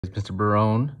It's Mr.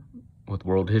 Barone with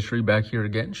World History back here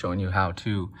again, showing you how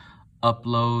to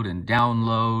upload and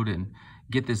download and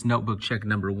get this notebook check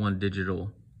number 1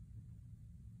 digital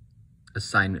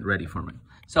assignment ready for me.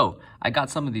 So I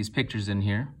got some of these pictures in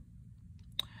here.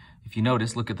 If you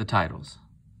notice, look at the titles.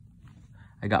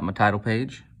 I got my title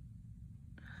page.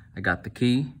 I got the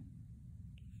key.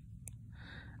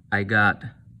 I got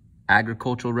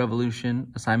Agricultural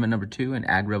Revolution assignment number 2 and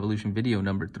Ag Revolution video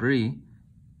number 3.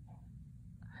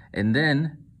 And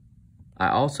then I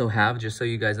also have, just so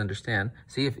you guys understand,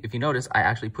 see if you notice, I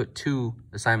actually put 2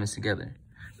 assignments together.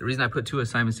 The reason I put 2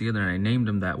 assignments together and I named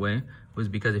them that way was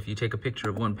because if you take a picture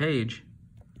of 1 page,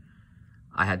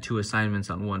 I had 2 assignments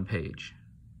on 1 page.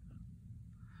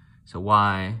 So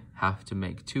why have to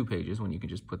make 2 pages when you can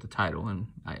just put the title? And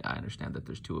I understand that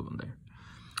there's 2 of them there.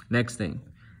 Next thing,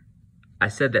 I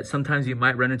said that sometimes you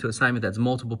might run into an assignment that's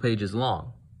multiple pages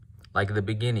long, like the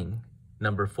beginning.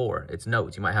 Number 4, it's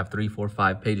notes. You might have 3, 4,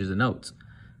 5 pages of notes.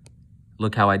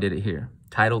 Look how I did it here.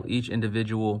 Title each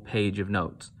individual page of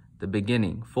notes. The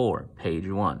beginning, 4, page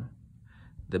 1.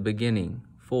 The beginning,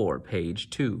 4, page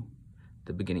 2.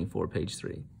 The beginning, 4, page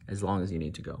 3, as long as you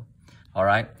need to go. All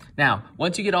right. Now,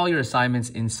 once you get all your assignments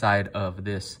inside of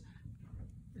this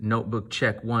notebook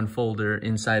check 1 folder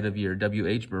inside of your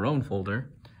WH Barone folder,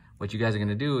 what you guys are going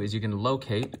to do is you're going to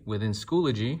locate within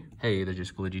Schoology. Hey, there's your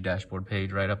Schoology dashboard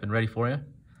page right up and ready for you.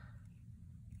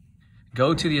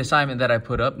 Go to the assignment that I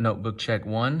put up, Notebook Check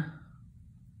 1.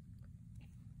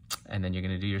 And then you're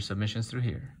going to do your submissions through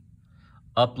here.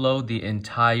 Upload the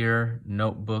entire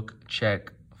Notebook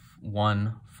Check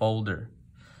 1 folder.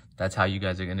 That's how you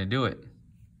guys are going to do it.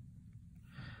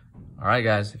 All right,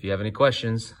 guys, if you have any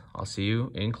questions, I'll see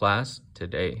you in class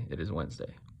today. It is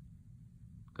Wednesday.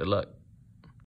 Good luck.